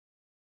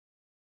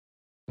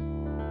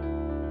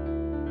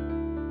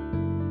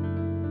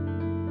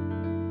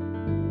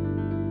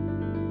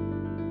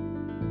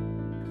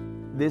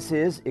This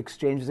is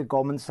Exchanges at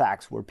Goldman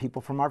Sachs, where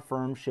people from our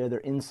firm share their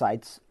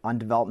insights on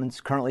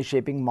developments currently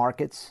shaping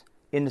markets,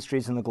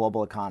 industries, and the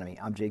global economy.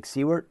 I'm Jake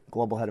Siewert,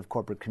 Global Head of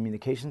Corporate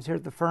Communications here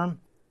at the firm.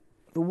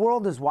 The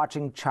world is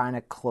watching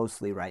China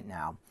closely right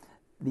now.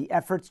 The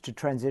efforts to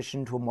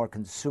transition to a more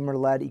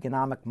consumer-led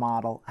economic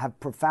model have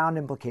profound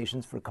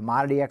implications for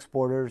commodity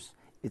exporters,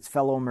 its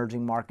fellow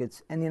emerging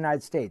markets, and the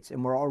United States,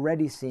 and we're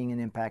already seeing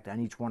an impact on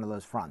each one of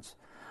those fronts.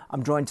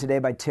 I'm joined today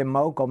by Tim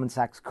Mo, Goldman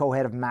Sachs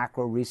co-head of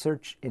macro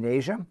research in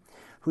Asia,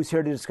 who's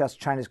here to discuss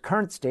China's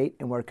current state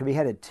and where it could be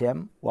headed.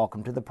 Tim,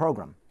 welcome to the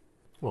program.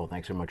 Well,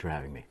 thanks so much for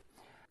having me.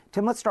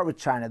 Tim, let's start with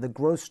China. The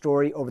growth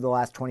story over the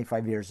last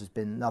 25 years has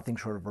been nothing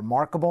short of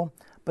remarkable,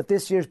 but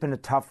this year's been a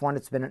tough one.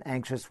 It's been an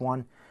anxious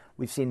one.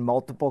 We've seen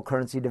multiple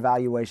currency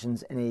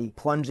devaluations and a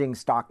plunging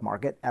stock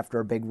market after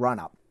a big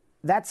run-up.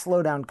 That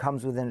slowdown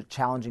comes within a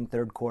challenging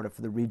third quarter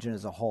for the region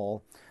as a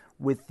whole,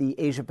 with the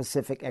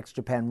Asia-Pacific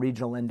ex-Japan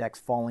regional index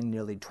falling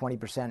nearly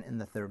 20% in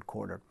the third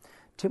quarter.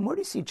 Tim, where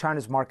do you see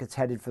China's markets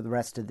headed for the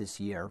rest of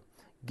this year,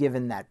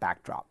 given that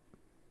backdrop?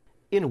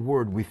 In a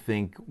word, we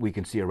think we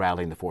can see a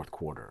rally in the fourth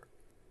quarter.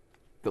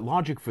 The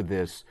logic for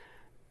this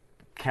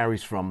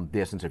carries from the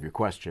essence of your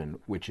question,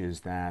 which is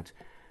that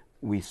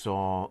we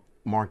saw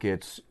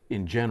markets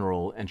in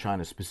general, and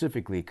China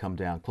specifically, come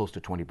down close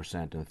to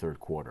 20% in the third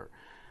quarter.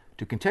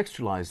 To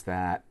contextualize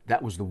that,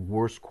 that was the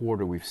worst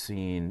quarter we've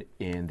seen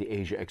in the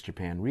Asia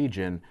ex-Japan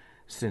region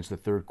since the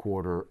third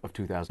quarter of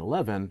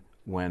 2011,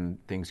 when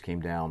things came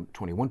down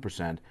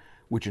 21%,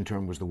 which in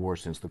turn was the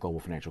worst since the global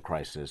financial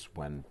crisis,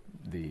 when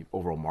the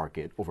overall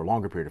market over a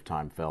longer period of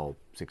time fell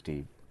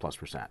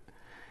 60+%.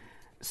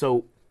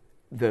 So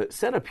the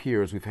setup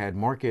here is we've had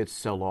markets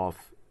sell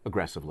off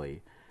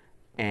aggressively,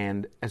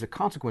 and as a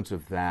consequence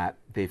of that,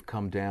 they've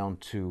come down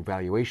to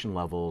valuation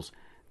levels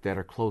that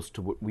are close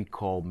to what we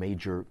call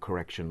major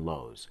correction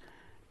lows.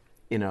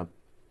 In a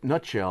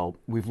nutshell,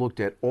 we've looked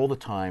at all the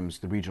times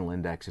the regional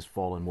index has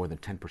fallen more than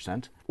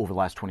 10% over the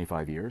last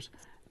 25 years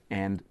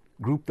and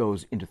grouped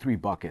those into three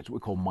buckets,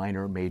 what we call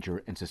minor,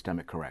 major, and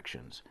systemic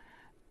corrections.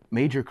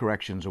 Major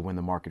corrections are when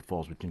the market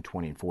falls between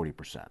 20 and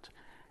 40%.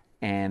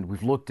 And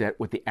we've looked at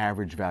what the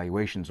average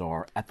valuations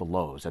are at the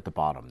lows, at the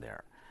bottom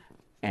there.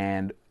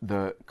 And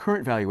the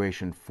current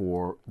valuation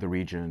for the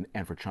region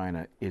and for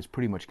China is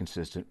pretty much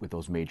consistent with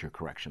those major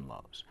correction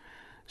lows.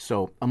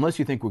 So unless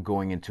you think we're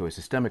going into a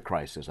systemic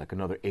crisis, like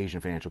another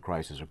Asian financial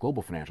crisis or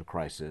global financial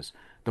crisis,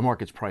 the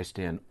market's priced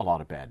in a lot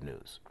of bad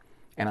news.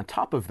 And on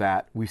top of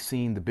that, we've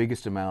seen the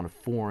biggest amount of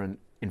foreign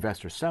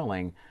investor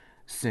selling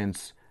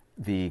since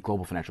the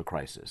global financial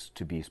crisis.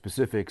 To be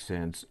specific,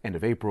 since end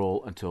of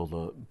April until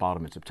the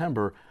bottom in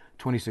September,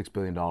 $26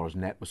 billion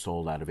net was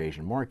sold out of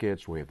Asian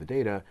markets, where we have the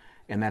data,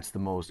 and that's the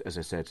most, as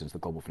I said, since the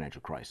global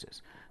financial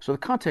crisis. So the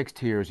context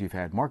here is you've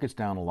had markets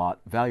down a lot,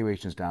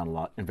 valuations down a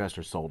lot,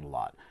 investors sold a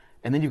lot.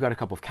 And then you've got a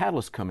couple of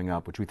catalysts coming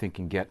up, which we think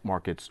can get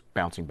markets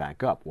bouncing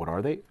back up. What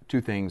are they?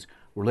 Two things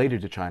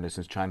related to China,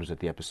 since China's at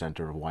the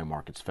epicenter of why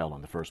markets fell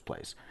in the first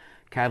place.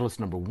 Catalyst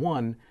number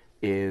one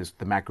is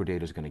the macro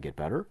data is going to get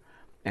better.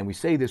 And we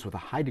say this with a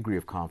high degree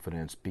of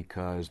confidence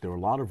because there are a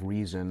lot of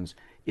reasons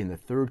in the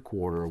third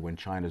quarter when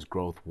China's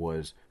growth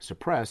was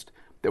suppressed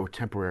that were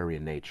temporary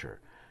in nature.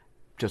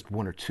 Just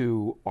one or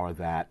two are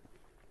that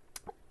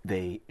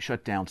they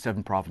shut down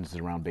 7 provinces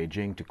around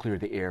Beijing to clear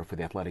the air for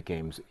the athletic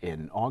games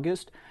in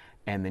August,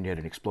 and then you had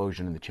an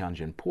explosion in the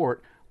Tianjin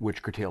port,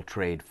 which curtailed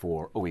trade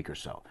for a week or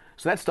so.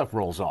 So that stuff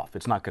rolls off.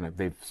 It's not going to,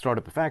 they've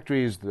started the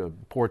factories, the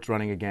port's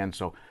running again,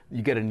 so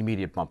you get an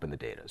immediate bump in the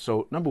data.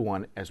 So number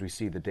one, as we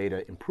see the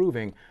data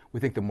improving,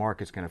 we think the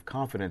markets can have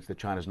confidence that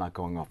China's not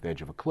going off the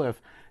edge of a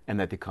cliff and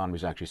that the economy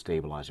is actually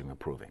stabilizing and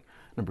improving.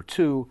 Number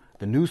two,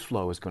 the news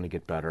flow is going to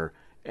get better.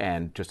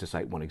 And just to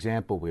cite one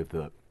example, we have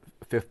the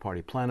fifth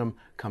party plenum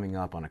coming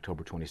up on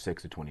October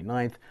 26th to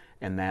 29th,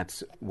 and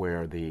that's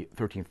where the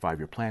 13th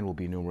five-year plan will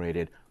be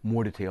enumerated,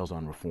 more details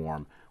on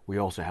reform. We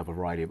also have a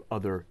variety of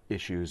other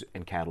issues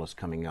and catalysts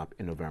coming up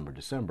in November,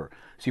 December.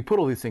 So you put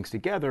all these things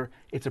together,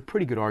 it's a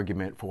pretty good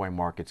argument for why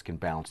markets can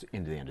bounce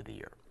into the end of the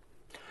year.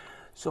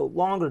 So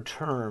longer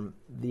term,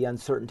 the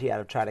uncertainty out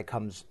of China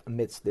comes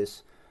amidst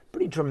this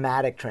pretty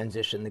dramatic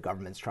transition the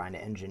government's trying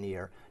to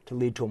engineer to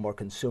lead to a more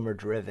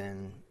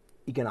consumer-driven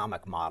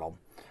economic model.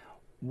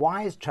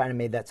 Why has China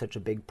made that such a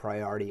big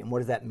priority, and what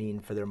does that mean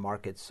for their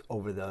markets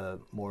over the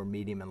more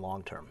medium and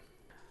long term?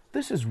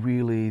 This is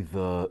really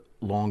the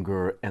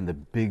longer and the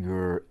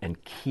bigger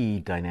and key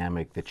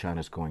dynamic that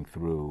China's going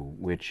through,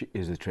 which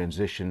is the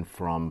transition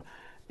from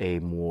a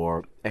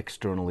more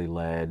externally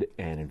led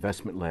and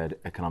investment-led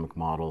economic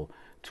model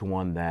to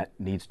one that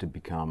needs to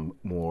become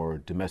more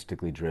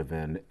domestically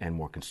driven and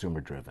more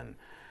consumer-driven.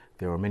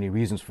 There are many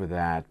reasons for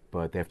that,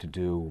 but they have to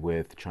do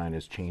with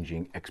China's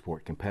changing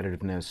export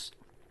competitiveness,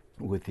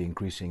 with the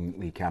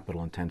increasingly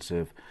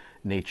capital-intensive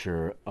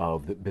nature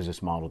of the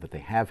business model that they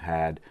have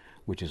had,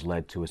 which has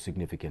led to a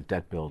significant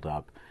debt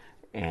buildup,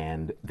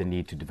 and the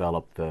need to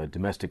develop the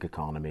domestic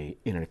economy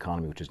in an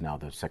economy which is now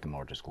the second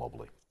largest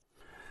globally.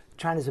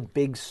 China's a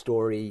big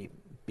story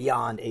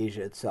beyond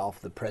Asia itself.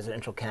 The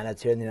presidential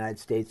candidates here in the United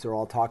States are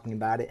all talking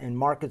about it, and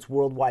markets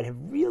worldwide have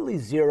really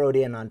zeroed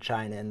in on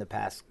China in the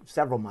past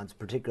several months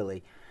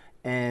particularly,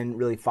 and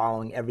really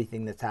following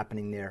everything that's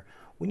happening there.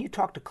 When you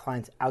talk to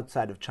clients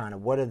outside of China,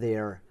 what are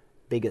their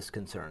biggest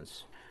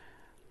concerns?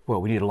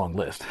 Well, we need a long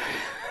list.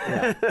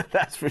 Yeah.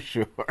 That's for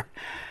sure.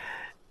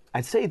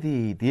 I'd say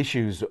the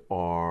issues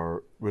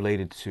are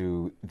related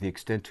to the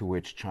extent to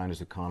which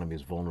China's economy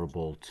is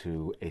vulnerable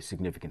to a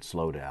significant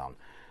slowdown.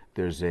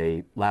 There's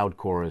a loud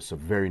chorus of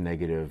very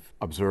negative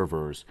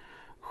observers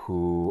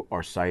who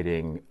are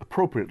citing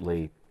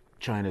appropriately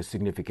China's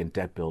significant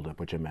debt buildup,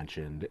 which I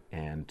mentioned.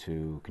 And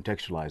to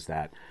contextualize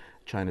that,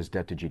 China's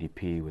debt to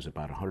GDP was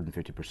about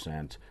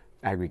 150%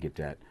 aggregate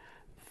debt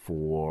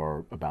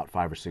for about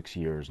 5 or 6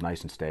 years,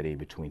 nice and steady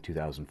between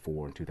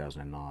 2004 and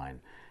 2009.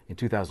 In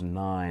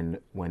 2009,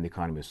 when the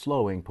economy was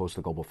slowing, post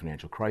the global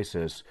financial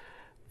crisis,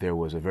 there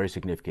was a very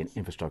significant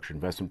infrastructure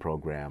investment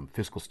program,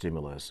 fiscal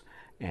stimulus,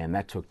 and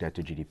that took debt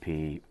to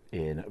GDP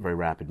in a very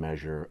rapid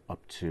measure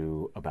up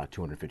to about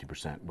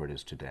 250% where it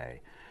is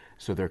today.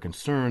 So there are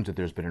concerns that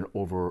there's been an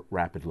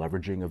over-rapid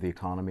leveraging of the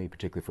economy,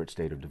 particularly for its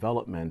state of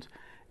development,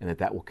 and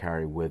that will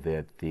carry with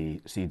it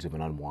the seeds of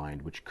an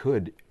unwind, which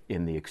could,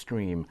 in the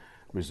extreme,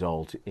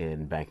 result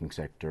in banking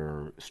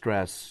sector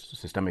stress,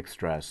 systemic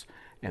stress,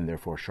 and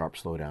therefore a sharp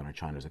slowdown in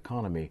China's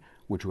economy,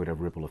 which would have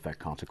ripple effect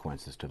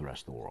consequences to the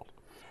rest of the world.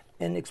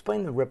 And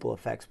explain the ripple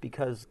effects,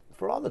 because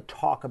for all the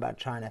talk about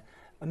China,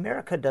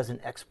 America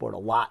doesn't export a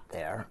lot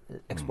there.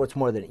 It exports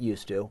more than it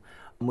used to.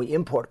 We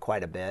import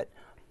quite a bit.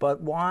 But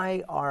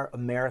why are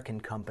American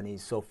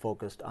companies so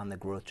focused on the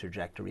growth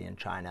trajectory in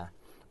China,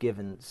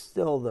 given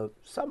still the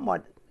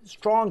somewhat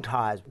strong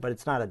ties, but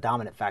it's not a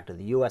dominant factor?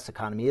 The U.S.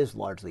 economy is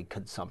largely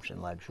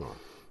consumption-led. Sure.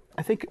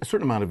 I think a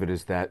certain amount of it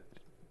is that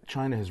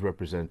China has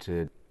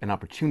represented an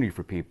opportunity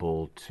for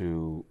people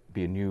to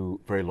be a new,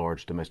 very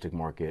large domestic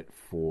market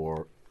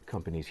for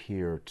companies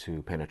here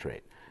to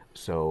penetrate.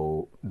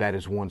 So that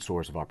is one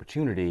source of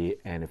opportunity,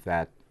 and if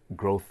that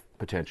growth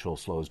potential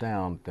slows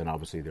down, then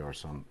obviously there are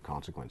some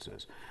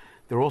consequences.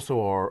 There also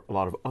are a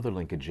lot of other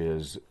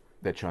linkages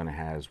that China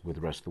has with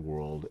the rest of the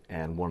world,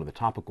 and one of the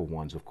topical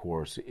ones, of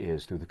course,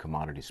 is through the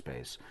commodity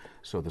space.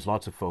 So there's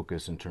lots of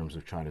focus in terms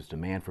of China's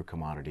demand for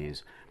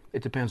commodities.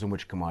 It depends on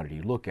which commodity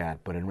you look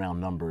at, but in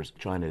round numbers,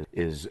 China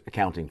is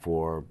accounting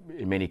for,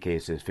 in many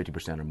cases,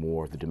 50% or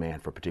more of the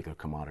demand for a particular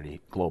commodity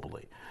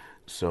globally.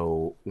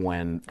 So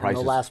when prices...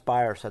 And the last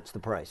buyer sets the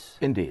price.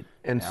 Indeed.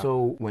 And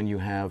so when you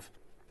have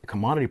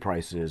commodity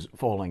prices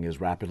falling as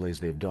rapidly as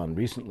they've done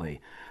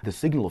recently, the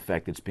signal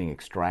effect that's being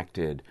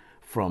extracted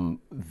from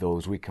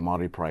those weak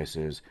commodity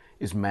prices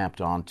is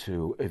mapped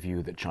onto a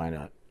view that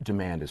China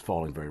demand is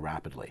falling very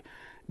rapidly.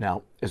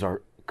 Now, as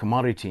our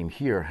commodity team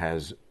here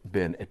has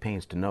been at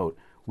pains to note,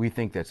 we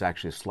think that's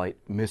actually a slight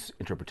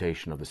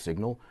misinterpretation of the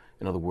signal.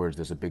 In other words,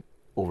 there's a big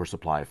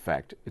oversupply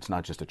effect. It's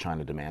not just a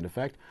China demand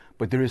effect,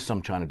 but there is some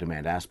China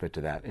demand aspect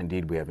to that.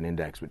 Indeed, we have an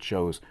index which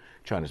shows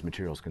China's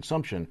materials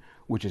consumption,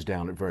 which is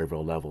down at very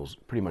low levels,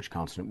 pretty much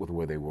constant with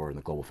where they were in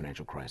the global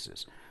financial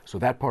crisis. So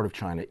that part of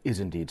China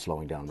is indeed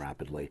slowing down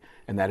rapidly,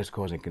 and that is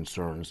causing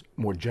concerns,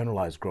 more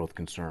generalized growth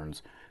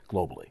concerns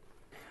globally.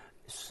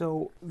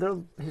 So there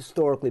have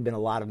historically been a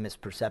lot of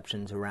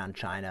misperceptions around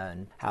China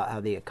and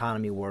how the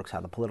economy works, how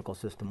the political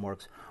system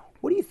works.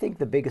 What do you think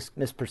the biggest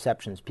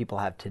misperceptions people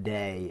have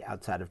today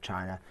outside of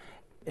China,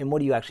 and what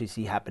do you actually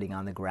see happening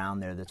on the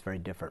ground there that's very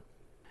different?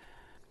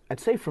 I'd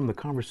say from the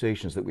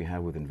conversations that we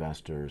have with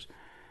investors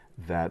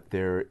that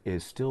there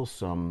is still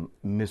some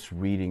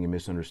misreading and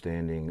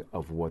misunderstanding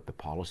of what the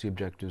policy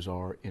objectives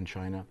are in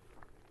China,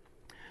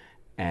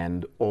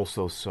 and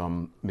also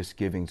some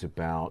misgivings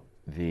about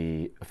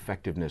the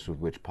effectiveness with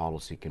which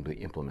policy can be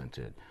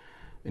implemented.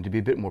 And to be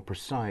a bit more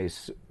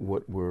precise,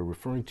 what we're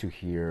referring to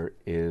here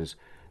is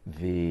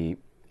the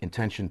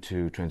intention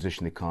to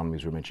transition the economy,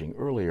 as we were mentioning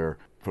earlier,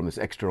 from this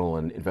external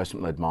and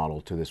investment-led model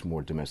to this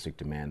more domestic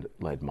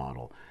demand-led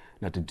model.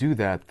 Now, to do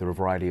that, there are a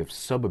variety of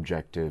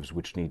sub-objectives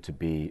which need to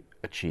be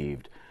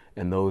achieved,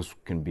 and those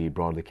can be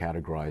broadly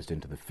categorized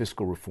into the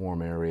fiscal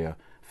reform area,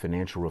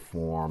 financial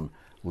reform,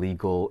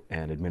 legal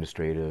and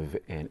administrative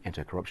and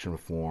anti-corruption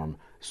reform,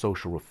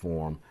 social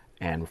reform,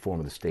 and reform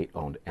of the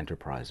state-owned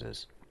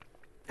enterprises.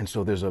 And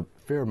so there's a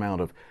fair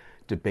amount of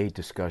debate,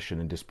 discussion,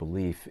 and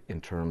disbelief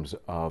in terms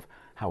of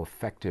how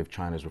effective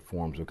China's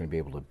reforms are going to be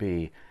able to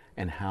be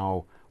and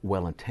how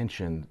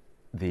well-intentioned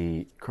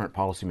the current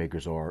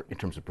policymakers are in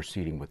terms of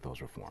proceeding with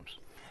those reforms.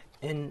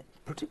 And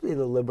particularly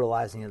the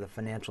liberalizing of the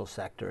financial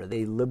sector.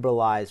 They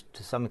liberalized,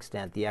 to some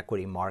extent, the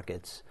equity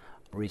markets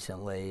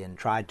recently and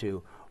tried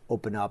to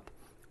open up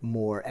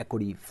more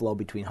equity flow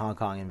between Hong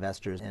Kong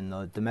investors and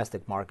the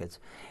domestic markets.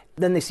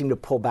 Then they seemed to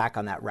pull back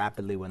on that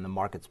rapidly when the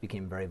markets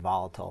became very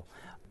volatile.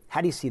 How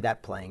do you see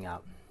that playing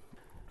out?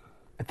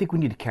 I think we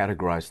need to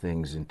categorize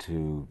things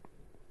into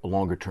a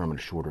longer term and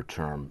a shorter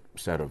term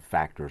set of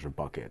factors or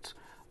buckets.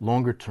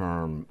 Longer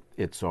term,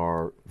 it's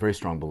our very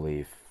strong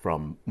belief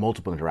from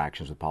multiple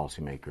interactions with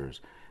policymakers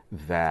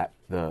that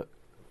the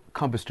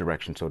compass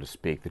direction, so to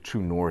speak, the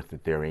true north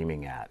that they're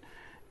aiming at,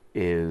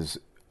 is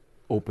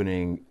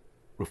opening,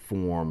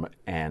 reform,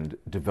 and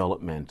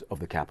development of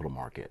the capital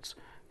markets.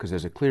 Because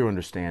there's a clear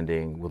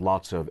understanding with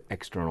lots of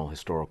external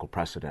historical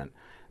precedent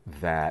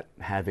that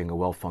having a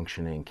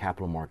well-functioning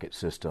capital market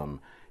system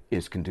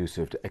is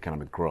conducive to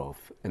economic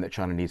growth, and that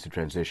China needs to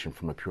transition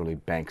from a purely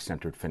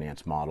bank-centered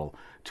finance model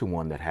to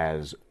one that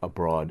has a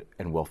broad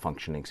and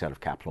well-functioning set of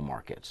capital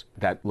markets.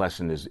 That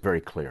lesson is very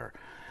clear.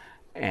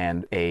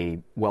 And a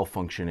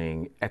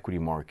well-functioning equity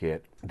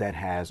market that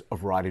has a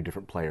variety of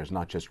different players,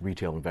 not just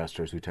retail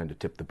investors who tend to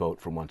tip the boat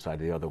from one side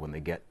to the other when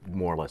they get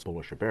more or less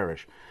bullish or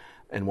bearish,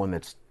 and one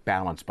that's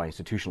balanced by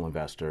institutional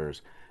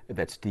investors,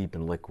 that's deep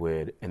and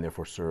liquid, and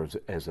therefore serves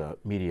as a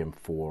medium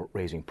for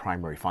raising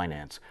primary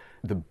finance.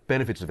 The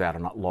benefits of that are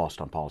not lost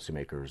on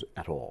policymakers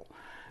at all.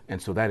 And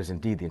so that is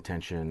indeed the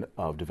intention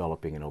of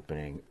developing and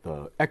opening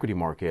the equity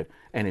market,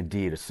 and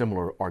indeed a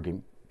similar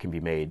argument can be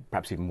made,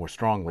 perhaps even more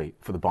strongly,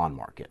 for the bond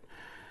market.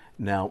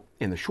 Now,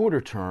 in the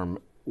shorter term,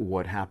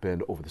 what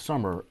happened over the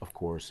summer, of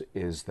course,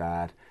 is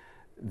that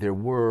there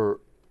were,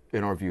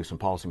 in our view, some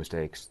policy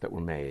mistakes that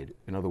were made.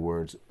 In other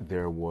words,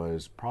 there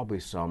was probably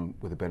some,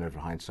 with the benefit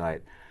of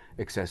hindsight,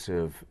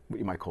 excessive, what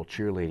you might call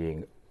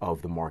cheerleading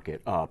of the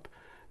market up.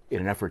 In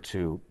an effort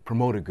to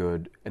promote a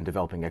good and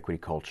developing equity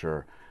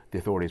culture, the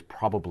authorities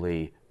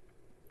probably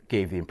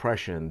gave the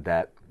impression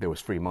that there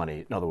was free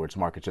money. In other words, the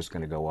market's just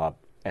going to go up,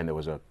 and there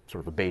was a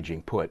sort of a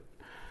Beijing put,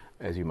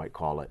 as you might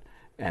call it.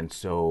 And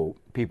so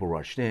people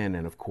rushed in,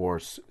 and of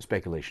course,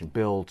 speculation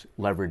built,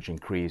 leverage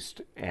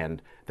increased,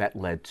 and that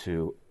led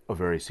to a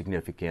very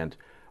significant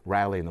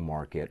rally in the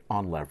market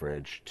on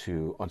leverage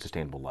to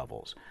unsustainable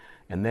levels.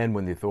 And then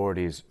when the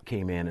authorities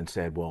came in and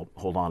said, well,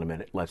 hold on a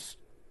minute, let's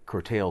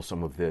curtail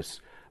some of this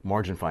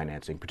margin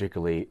financing,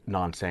 particularly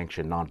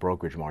non-sanctioned,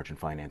 non-brokerage margin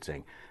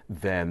financing,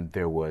 then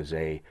there was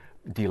a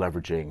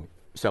deleveraging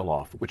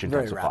sell-off, which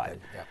intensified. Very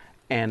rapid, yeah.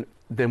 And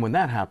then when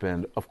that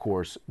happened, of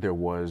course, there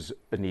was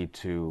a need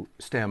to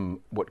stem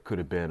what could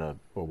have been or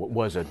what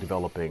was a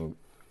developing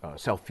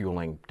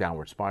self-fueling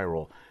downward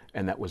spiral,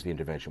 and that was the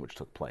intervention which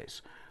took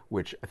place,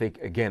 which I think,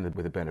 again,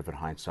 with the benefit of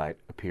hindsight,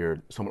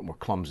 appeared somewhat more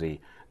clumsy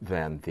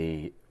than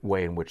the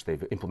way in which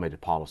they've implemented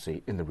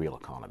policy in the real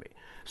economy.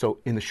 So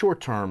in the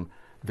short term,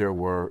 there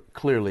were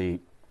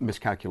clearly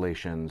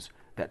miscalculations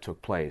that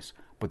took place,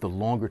 but the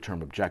longer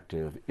term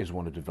objective is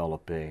one of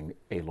developing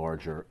a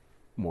larger,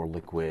 more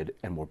liquid,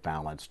 and more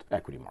balanced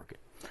equity market.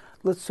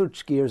 Let's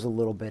switch gears a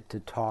little bit to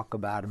talk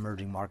about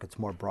emerging markets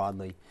more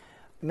broadly.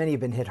 Many have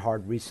been hit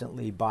hard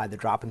recently by the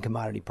drop in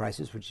commodity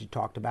prices, which you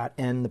talked about,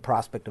 and the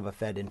prospect of a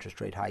Fed interest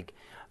rate hike.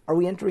 Are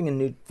we entering a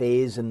new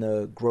phase in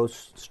the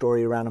growth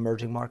story around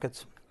emerging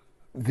markets?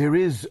 There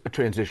is a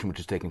transition which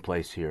is taking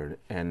place here,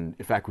 and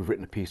in fact, we've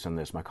written a piece on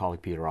this. My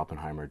colleague Peter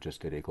Oppenheimer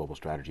just did a global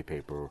strategy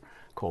paper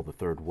called The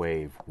Third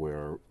Wave,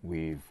 where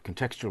we've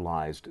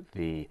contextualized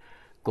the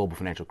global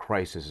financial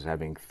crisis as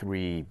having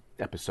three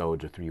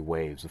episodes or three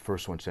waves. The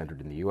first one centered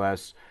in the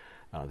U.S.,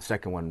 the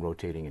second one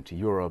rotating into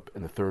Europe,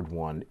 and the third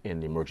one in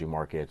the emerging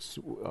markets,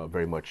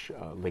 very much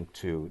linked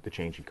to the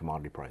change in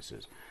commodity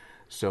prices.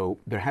 So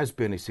there has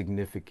been a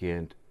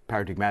significant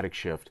paradigmatic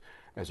shift,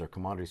 as our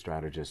commodity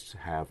strategists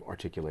have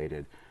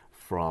articulated,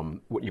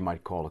 from what you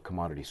might call a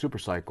commodity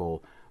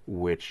supercycle,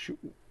 which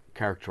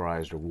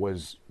characterized or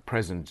was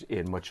present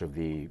in much of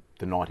the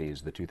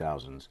noughties, the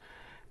 2000s.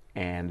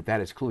 And that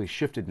has clearly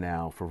shifted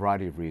now for a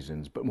variety of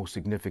reasons, but most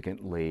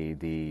significantly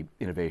the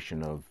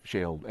innovation of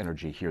shale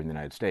energy here in the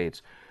United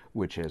States,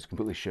 which has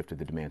completely shifted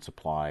the demand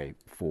supply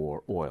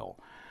for oil.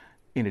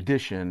 In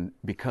addition,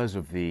 because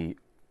of the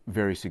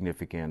very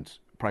significant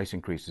price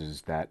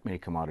increases that many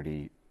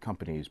commodity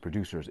companies,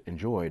 producers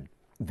enjoyed,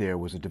 there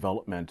was a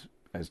development,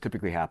 as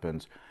typically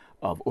happens,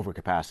 of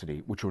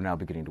overcapacity, which we're now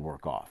beginning to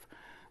work off.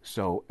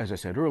 So, as I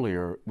said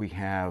earlier, we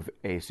have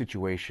a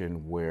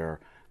situation where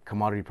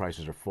commodity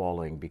prices are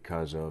falling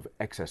because of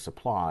excess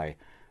supply,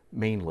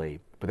 mainly,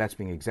 but that's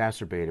being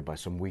exacerbated by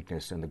some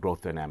weakness in the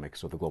growth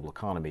dynamics of the global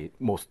economy,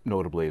 most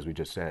notably, as we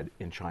just said,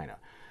 in China.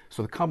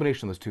 So the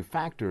combination of those two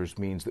factors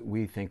means that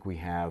we think we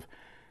have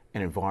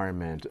an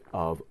environment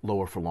of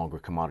lower for longer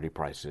commodity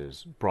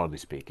prices, broadly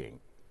speaking.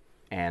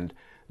 And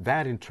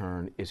that, in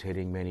turn, is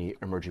hitting many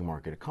emerging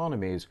market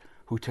economies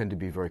who tend to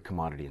be very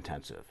commodity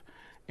intensive.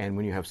 And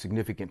when you have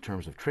significant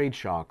terms of trade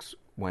shocks,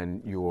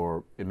 when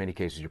in many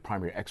cases, your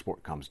primary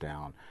export comes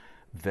down,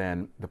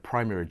 then the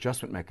primary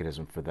adjustment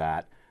mechanism for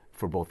that,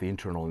 for both the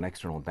internal and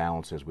external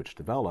imbalances which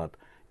develop,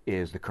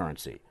 is the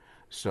currency.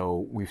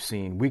 So we've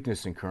seen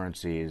weakness in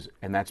currencies,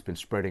 and that's been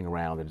spreading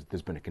around, and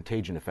there's been a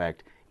contagion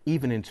effect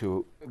even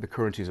into the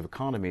currencies of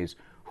economies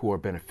who are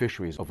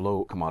beneficiaries of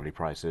low commodity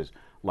prices,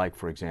 like,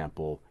 for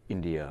example,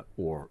 India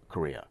or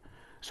Korea.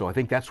 So I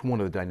think that's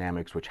one of the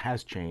dynamics which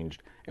has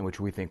changed and which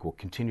we think will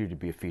continue to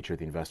be a feature of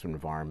the investment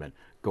environment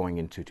going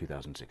into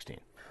 2016.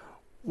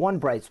 One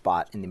bright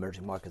spot in the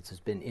emerging markets has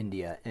been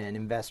India, and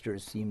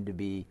investors seem to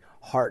be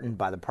heartened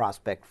by the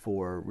prospect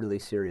for really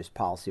serious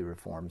policy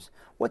reforms.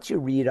 What's your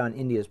read on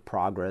India's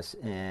progress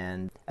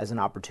and as an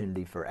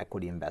opportunity for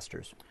equity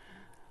investors?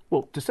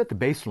 Well, to set the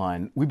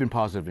baseline, we've been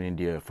positive in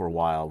India for a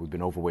while. We've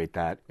been overweight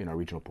that in our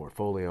regional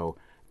portfolio,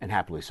 and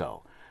happily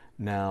so.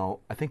 Now,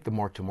 I think the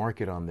mark to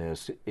market on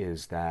this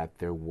is that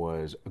there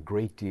was a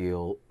great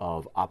deal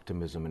of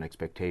optimism and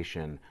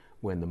expectation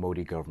when the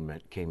Modi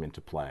government came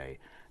into play.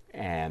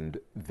 And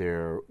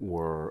there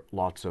were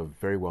lots of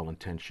very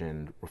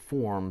well-intentioned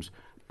reforms,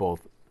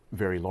 both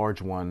very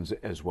large ones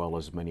as well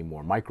as many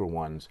more micro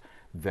ones,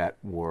 that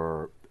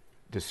were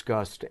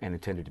discussed and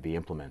intended to be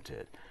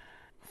implemented.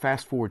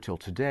 Fast forward till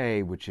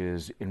today, which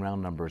is in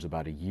round numbers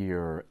about a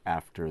year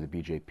after the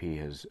BJP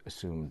has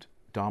assumed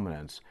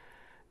dominance,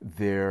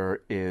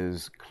 there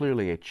is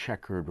clearly a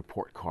checkered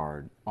report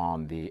card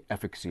on the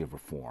efficacy of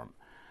reform.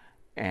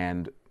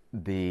 And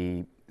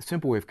the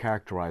simple way of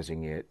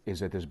characterizing it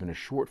is that there's been a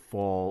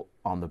shortfall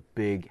on the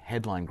big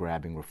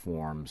headline-grabbing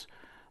reforms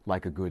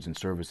like a goods and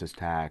services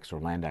tax or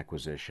land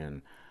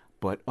acquisition.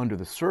 But under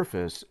the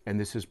surface, and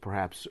this is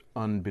perhaps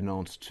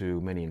unbeknownst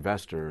to many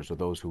investors or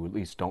those who at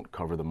least don't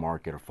cover the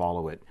market or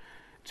follow it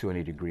to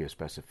any degree of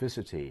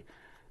specificity,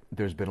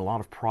 there's been a lot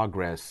of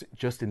progress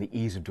just in the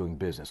ease of doing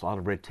business. A lot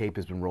of red tape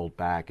has been rolled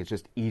back. It's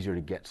just easier to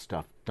get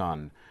stuff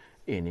done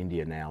in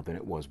India now than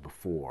it was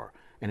before.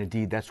 And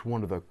indeed, that's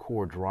one of the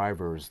core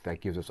drivers that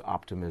gives us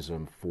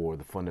optimism for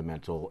the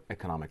fundamental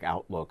economic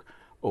outlook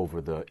over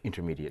the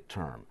intermediate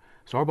term.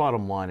 So our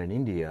bottom line in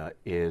India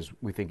is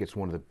we think it's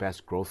one of the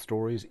best growth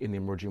stories in the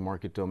emerging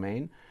market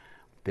domain.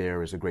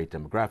 There is a great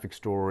demographic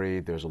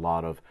story. There's a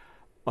lot of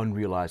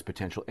unrealized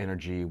potential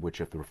energy, which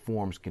if the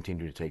reforms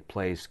continue to take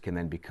place, can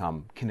then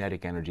become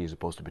kinetic energy as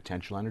opposed to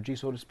potential energy,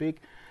 so to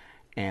speak.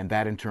 And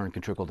that in turn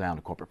can trickle down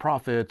to corporate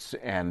profits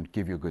and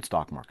give you a good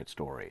stock market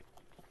story.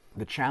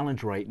 The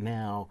challenge right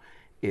now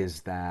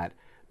is that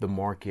the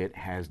market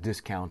has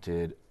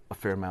discounted a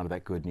fair amount of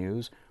that good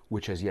news,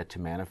 which has yet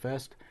to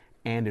manifest,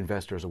 and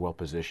investors are well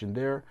positioned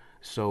there.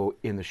 So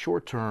in the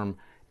short term,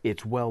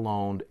 it's well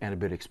owned and a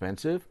bit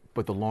expensive,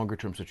 but the longer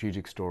term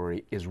strategic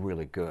story is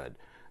really good.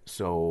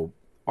 So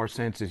our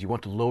sense is you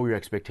want to lower your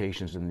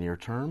expectations in the near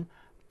term,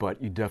 but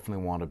you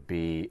definitely want to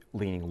be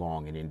leaning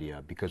long in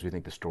India because we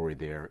think the story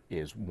there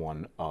is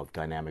one of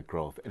dynamic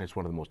growth, and it's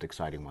one of the most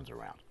exciting ones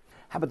around.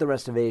 How about the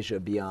rest of Asia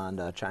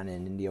beyond China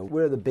and India?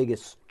 Where are the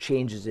biggest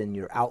changes in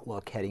your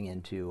outlook heading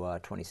into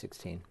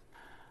 2016?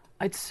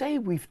 I'd say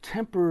we've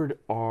tempered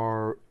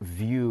our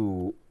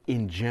view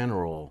in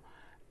general,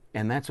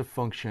 and that's a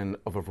function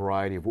of a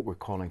variety of what we're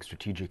calling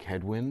strategic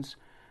headwinds,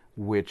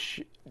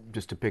 which,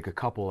 just to pick a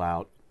couple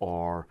out,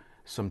 are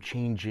some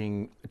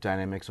changing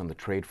dynamics on the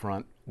trade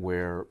front,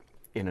 where,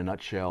 in a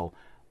nutshell,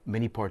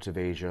 many parts of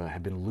Asia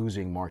have been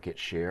losing market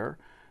share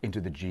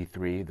into the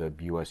G3, the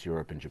US,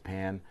 Europe, and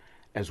Japan,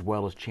 as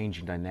well as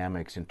changing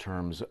dynamics in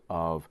terms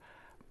of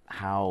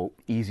how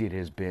easy it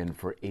has been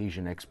for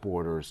Asian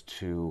exporters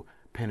to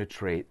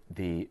penetrate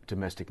the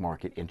domestic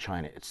market in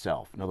China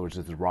itself. In other words,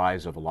 there's the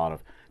rise of a lot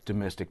of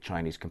domestic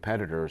Chinese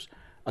competitors.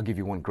 I'll give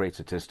you one great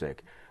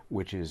statistic,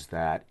 which is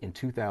that in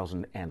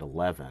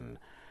 2011,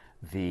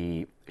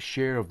 the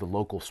share of the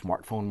local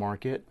smartphone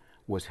market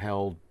was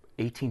held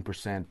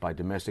 18% by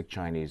domestic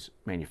Chinese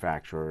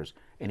manufacturers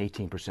and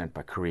 18%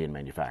 by Korean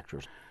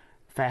manufacturers.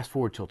 Fast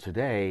forward till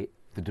today,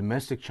 the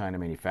domestic China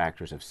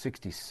manufacturers have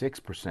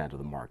 66% of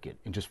the market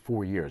in just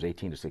 4 years,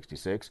 18 to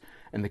 66,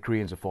 and the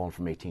Koreans have fallen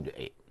from 18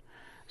 to 8.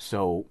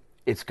 So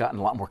it's gotten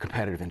a lot more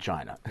competitive in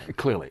China,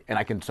 clearly. And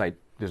I can cite,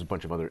 there's a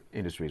bunch of other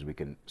industries we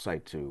can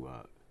cite to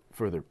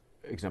further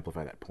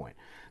exemplify that point.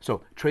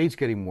 So trade's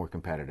getting more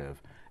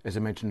competitive. As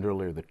I mentioned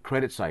earlier, the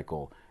credit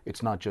cycle,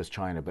 it's not just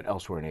China, but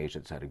elsewhere in Asia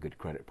that's had a good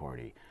credit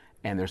party.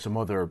 And there's some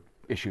other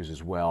issues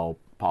as well,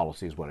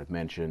 policies, what I've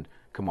mentioned,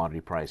 commodity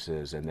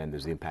prices, and then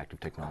there's the impact of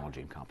technology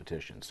and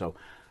competition. So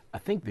I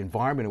think the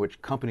environment in which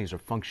companies are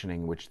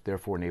functioning, which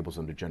therefore enables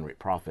them to generate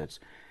profits,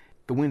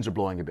 the winds are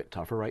blowing a bit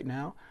tougher right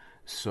now.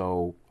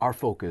 So our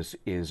focus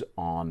is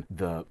on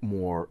the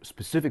more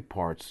specific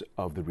parts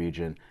of the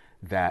region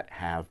that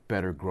have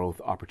better growth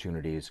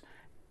opportunities.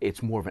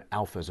 It's more of an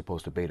alpha as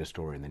opposed to beta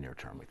story in the near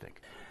term, we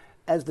think.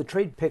 As the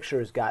trade picture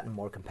has gotten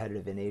more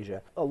competitive in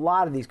Asia, a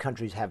lot of these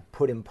countries have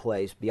put in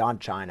place, beyond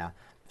China,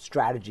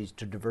 strategies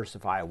to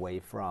diversify away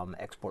from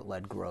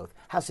export-led growth.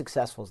 How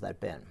successful has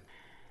that been?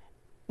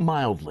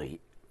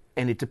 Mildly,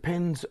 and it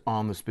depends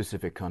on the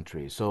specific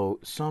country. So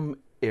some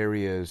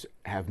areas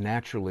have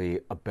naturally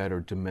a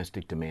better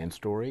domestic demand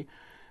story.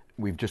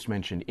 We've just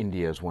mentioned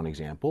India as one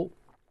example.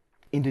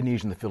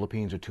 Indonesia and the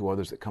Philippines are two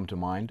others that come to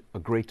mind. A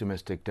great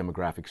domestic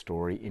demographic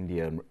story.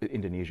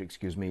 Indonesia,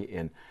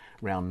 in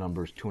round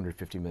numbers,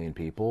 250 million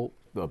people.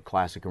 The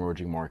classic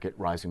emerging market,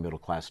 rising middle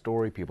class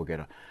story. People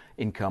get an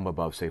income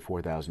above, say,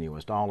 $4,000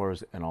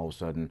 US, and all of a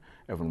sudden,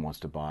 everyone wants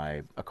to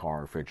buy a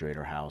car,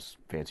 refrigerator, house,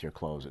 fancier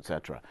clothes,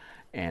 etc.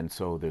 And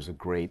so there's a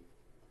great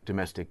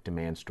domestic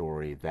demand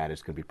story that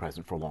is going to be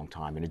present for a long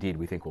time. And indeed,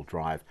 we think will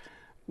drive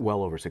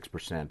well over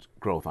 6%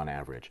 growth on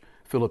average.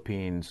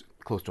 Philippines,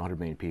 close to 100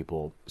 million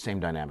people, same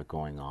dynamic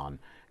going on,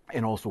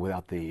 and also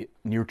without the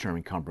near-term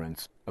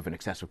encumbrance of an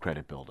excessive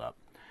credit buildup.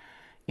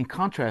 In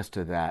contrast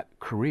to that,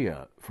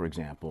 Korea, for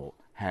example,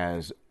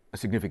 has a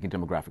significant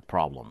demographic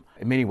problem.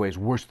 In many ways,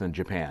 worse than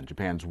Japan.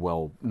 Japan's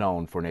well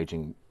known for an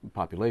aging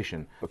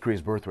population, but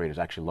Korea's birth rate is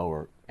actually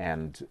lower,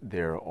 and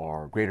there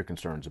are greater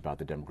concerns about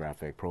the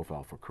demographic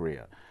profile for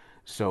Korea.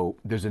 So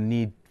there's a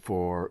need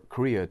for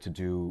Korea to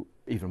do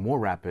even more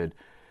rapid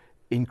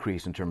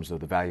increase in terms of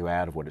the value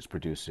add of what it's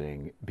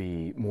producing,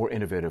 be more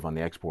innovative on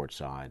the export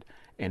side,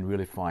 and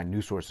really find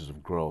new sources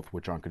of growth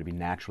which aren't going to be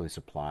naturally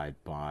supplied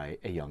by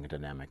a young and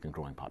dynamic and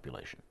growing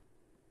population.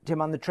 Tim,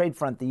 on the trade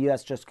front, the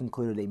U.S. just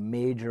concluded a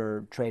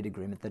major trade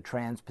agreement, the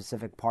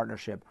Trans-Pacific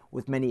Partnership,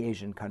 with many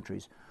Asian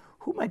countries.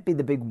 Who might be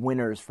the big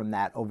winners from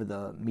that over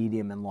the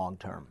medium and long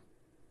term?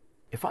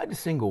 If I had to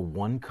single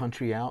one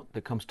country out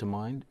that comes to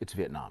mind, it's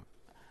Vietnam.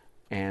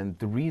 And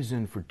the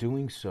reason for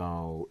doing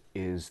so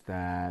is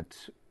that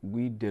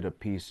we did a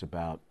piece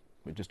about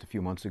just a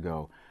few months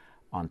ago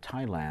on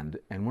Thailand,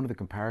 and one of the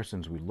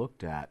comparisons we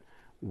looked at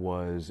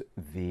was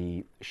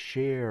the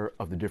share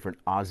of the different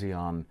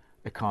ASEAN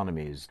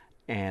economies.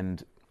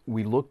 And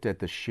we looked at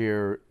the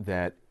share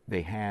that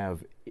they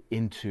have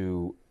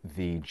into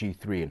the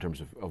G3 in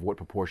terms of what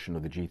proportion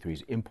of the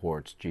G3's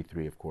imports,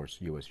 G3 of course,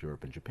 US,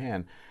 Europe, and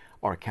Japan,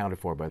 are accounted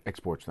for by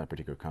exports in that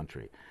particular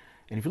country.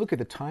 And if you look at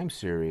the time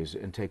series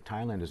and take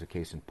Thailand as a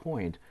case in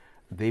point,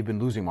 they've been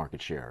losing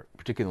market share,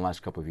 particularly in the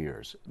last couple of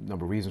years. A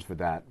number of reasons for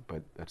that,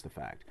 but that's the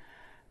fact.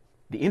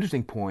 The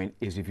interesting point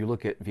is if you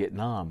look at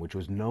Vietnam, which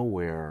was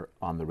nowhere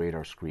on the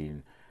radar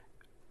screen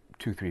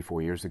 2, 3,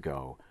 4 years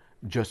ago,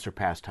 just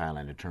surpassed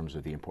Thailand in terms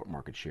of the import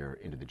market share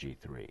into the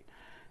G3.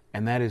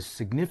 And that is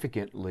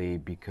significantly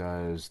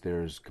because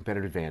there's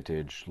competitive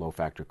advantage, low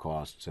factor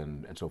costs,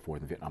 and so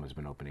forth, and Vietnam has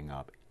been opening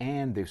up.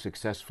 And they've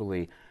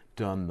successfully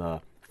done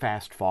the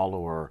fast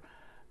follower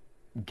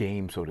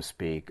game, so to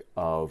speak,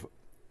 of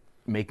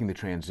making the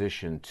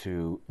transition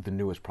to the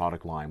newest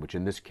product line, which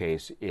in this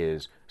case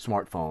is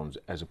smartphones,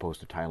 as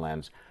opposed to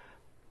Thailand's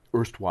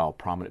erstwhile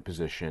prominent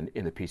position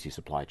in the PC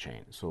supply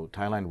chain. So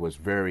Thailand was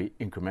very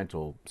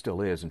incremental,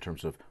 still is, in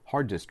terms of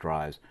hard disk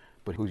drives,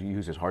 but who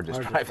uses hard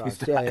disk drives these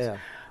days? Yeah.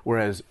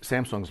 Whereas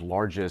Samsung's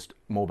largest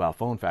mobile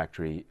phone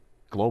factory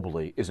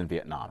globally is in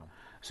Vietnam.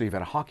 So you've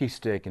had a hockey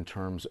stick in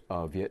terms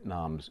of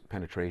Vietnam's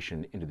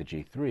penetration into the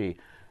G3,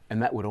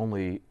 and that would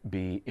only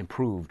be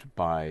improved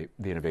by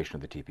the innovation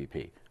of the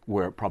TPP,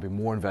 where probably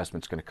more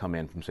investment's going to come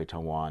in from, say,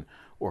 Taiwan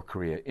or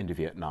Korea into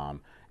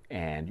Vietnam,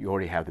 and you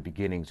already have the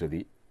beginnings of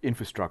the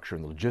infrastructure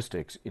and the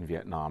logistics in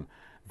Vietnam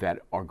that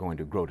are going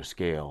to grow to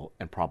scale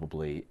and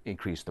probably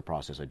increase the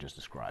process I just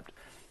described.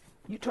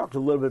 You talked a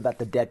little bit about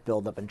the debt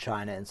buildup in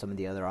China and some of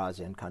the other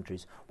ASEAN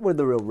countries. What are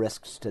the real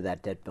risks to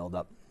that debt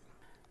buildup?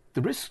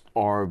 The risks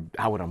are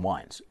how it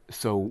unwinds.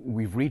 So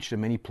we've reached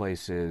in many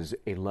places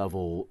a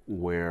level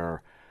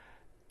where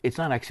it's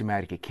not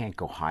axiomatic it can't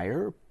go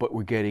higher, but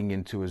we're getting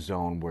into a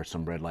zone where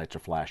some red lights are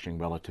flashing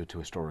relative to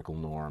historical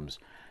norms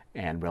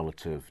and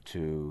relative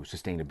to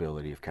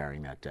sustainability of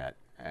carrying that debt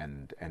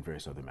and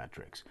various other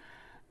metrics.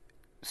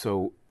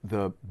 So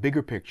the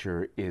bigger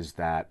picture is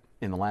that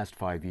in the last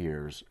 5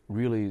 years,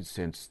 really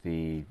since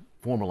the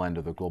formal end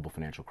of the global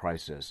financial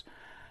crisis,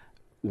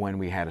 when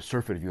we had a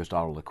surfeit of US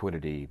dollar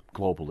liquidity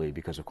globally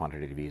because of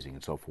quantitative easing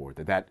and so forth,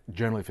 that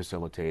generally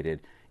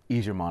facilitated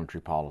easier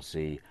monetary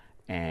policy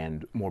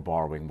and more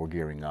borrowing, more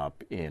gearing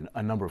up in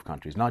a number of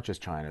countries, not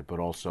just China, but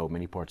also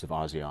many parts of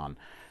ASEAN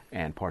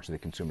and parts of the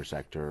consumer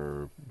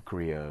sector,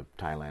 Korea,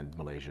 Thailand,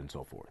 Malaysia, and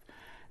so forth.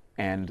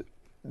 And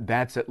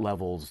that's at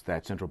levels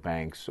that central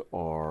banks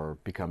are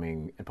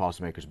becoming, and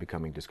policymakers are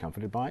becoming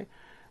discomfited by.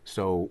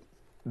 So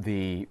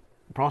the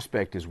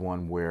prospect is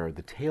one where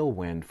the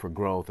tailwind for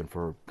growth and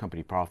for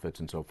company profits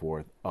and so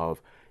forth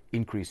of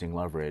increasing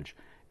leverage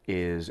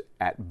is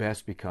at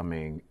best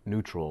becoming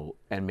neutral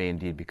and may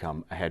indeed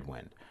become a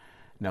headwind.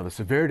 Now, the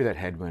severity of that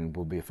headwind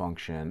will be a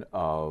function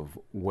of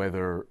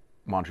whether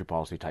monetary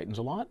policy tightens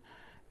a lot,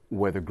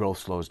 whether growth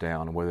slows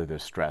down, and whether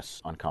there's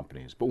stress on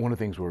companies. But one of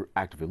the things we're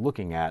actively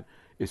looking at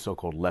is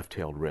so-called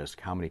left-tailed risk.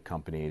 How many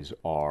companies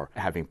are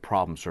having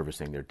problems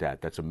servicing their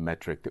debt? That's a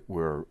metric that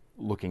we're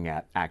looking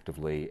at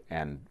actively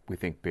and we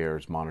think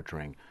bears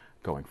monitoring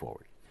going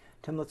forward.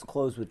 Tim, let's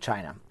close with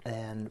China.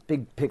 And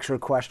big picture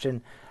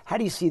question, how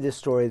do you see this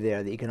story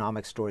there, the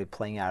economic story,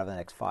 playing out over the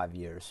next 5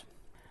 years?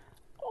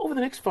 Over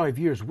the next 5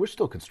 years, we're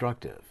still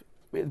constructive.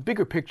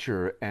 Bigger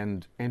picture,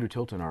 and Andrew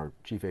Tilton, our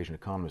chief Asian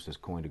economist, has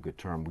coined a good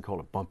term. We call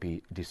it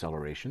bumpy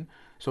deceleration.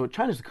 So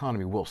China's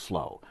economy will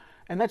slow.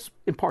 And that's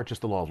in part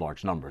just the law of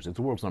large numbers. It's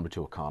the world's number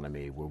 2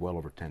 economy. We're well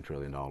over $10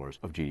 trillion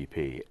of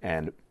GDP.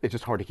 And it's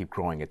just hard to keep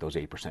growing at those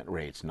 8%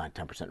 rates,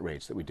 9-10%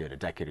 rates that we did a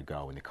decade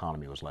ago when the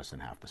economy was less than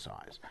half the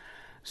size.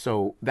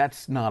 So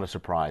that's not a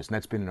surprise, and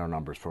that's been in our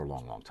numbers for a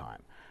long, long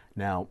time.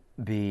 Now,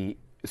 the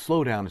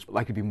slowdown is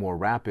likely to be more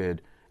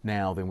rapid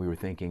now than we were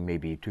thinking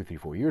maybe 2, 3,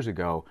 4 years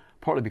ago,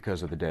 partly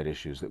because of the debt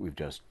issues that we've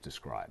just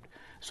described.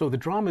 So the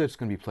drama that's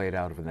going to be played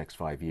out over the next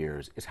 5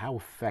 years is how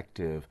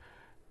effective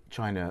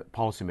China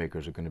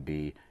policymakers are going to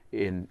be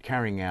in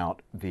carrying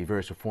out the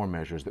various reform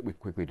measures that we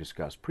quickly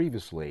discussed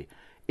previously.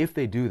 If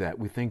they do that,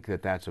 we think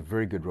that that's a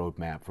very good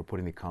roadmap for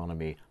putting the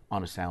economy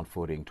on a sound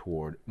footing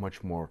toward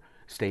much more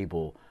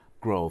stable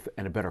growth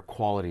and a better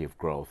quality of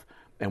growth,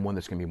 and one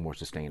that's going to be more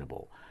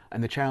sustainable.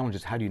 And the challenge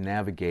is, how do you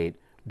navigate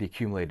the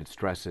accumulated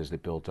stresses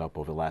that built up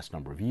over the last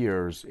number of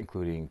years,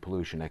 including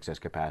pollution, excess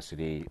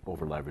capacity,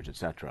 over leverage, et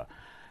cetera.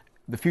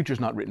 The future's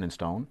not written in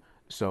stone.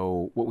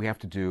 So what we have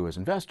to do as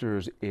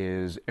investors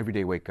is every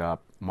day wake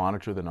up,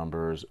 monitor the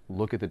numbers,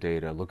 look at the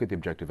data, look at the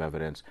objective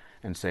evidence,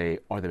 and say,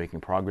 are they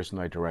making progress in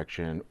the right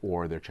direction,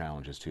 or are there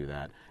challenges to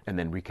that? And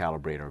then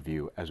recalibrate our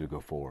view as we go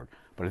forward.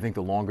 But I think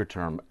the longer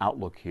term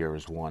outlook here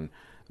is one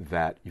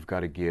that you've got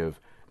to give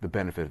the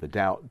benefit of the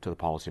doubt to the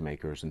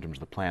policymakers in terms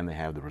of the plan they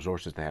have, the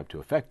resources they have to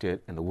affect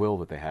it, and the will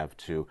that they have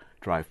to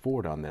drive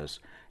forward on this.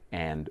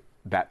 And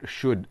that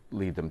should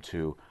lead them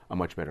to a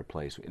much better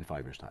place in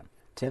 5 years' time.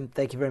 Tim,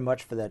 thank you very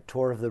much for that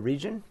tour of the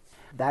region.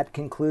 That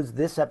concludes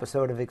this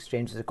episode of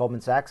Exchanges at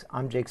Goldman Sachs.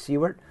 I'm Jake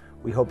Siewert.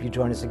 We hope you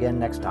join us again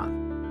next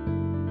time.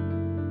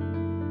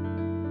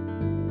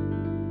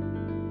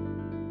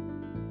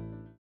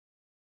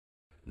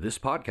 This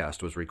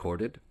podcast was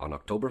recorded on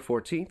October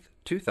 14th,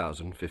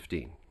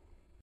 2015.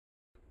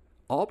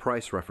 All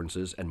price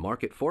references and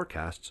market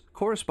forecasts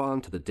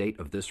correspond to the date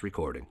of this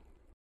recording.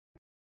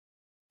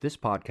 This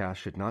podcast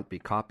should not be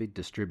copied,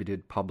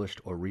 distributed,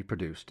 published, or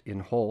reproduced in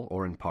whole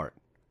or in part.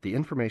 The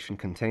information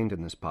contained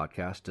in this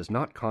podcast does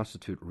not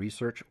constitute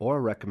research or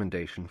a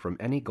recommendation from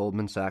any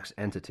Goldman Sachs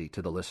entity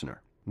to the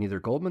listener. Neither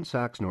Goldman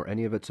Sachs nor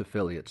any of its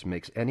affiliates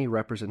makes any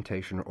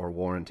representation or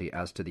warranty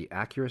as to the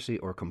accuracy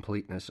or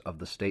completeness of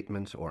the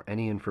statements or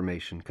any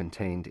information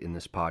contained in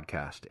this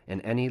podcast,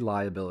 and any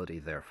liability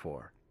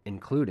therefore,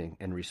 including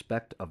in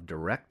respect of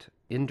direct,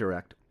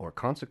 indirect, or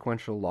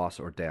consequential loss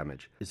or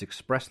damage, is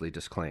expressly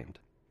disclaimed.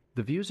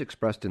 The views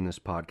expressed in this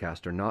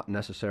podcast are not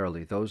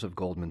necessarily those of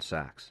Goldman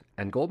Sachs,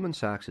 and Goldman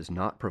Sachs is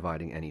not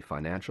providing any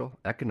financial,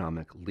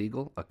 economic,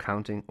 legal,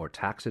 accounting, or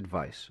tax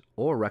advice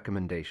or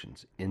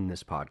recommendations in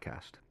this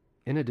podcast.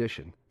 In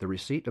addition, the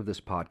receipt of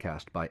this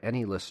podcast by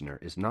any listener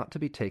is not to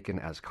be taken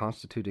as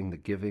constituting the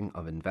giving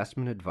of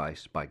investment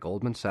advice by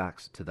Goldman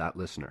Sachs to that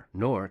listener,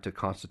 nor to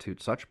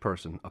constitute such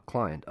person a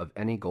client of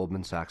any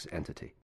Goldman Sachs entity.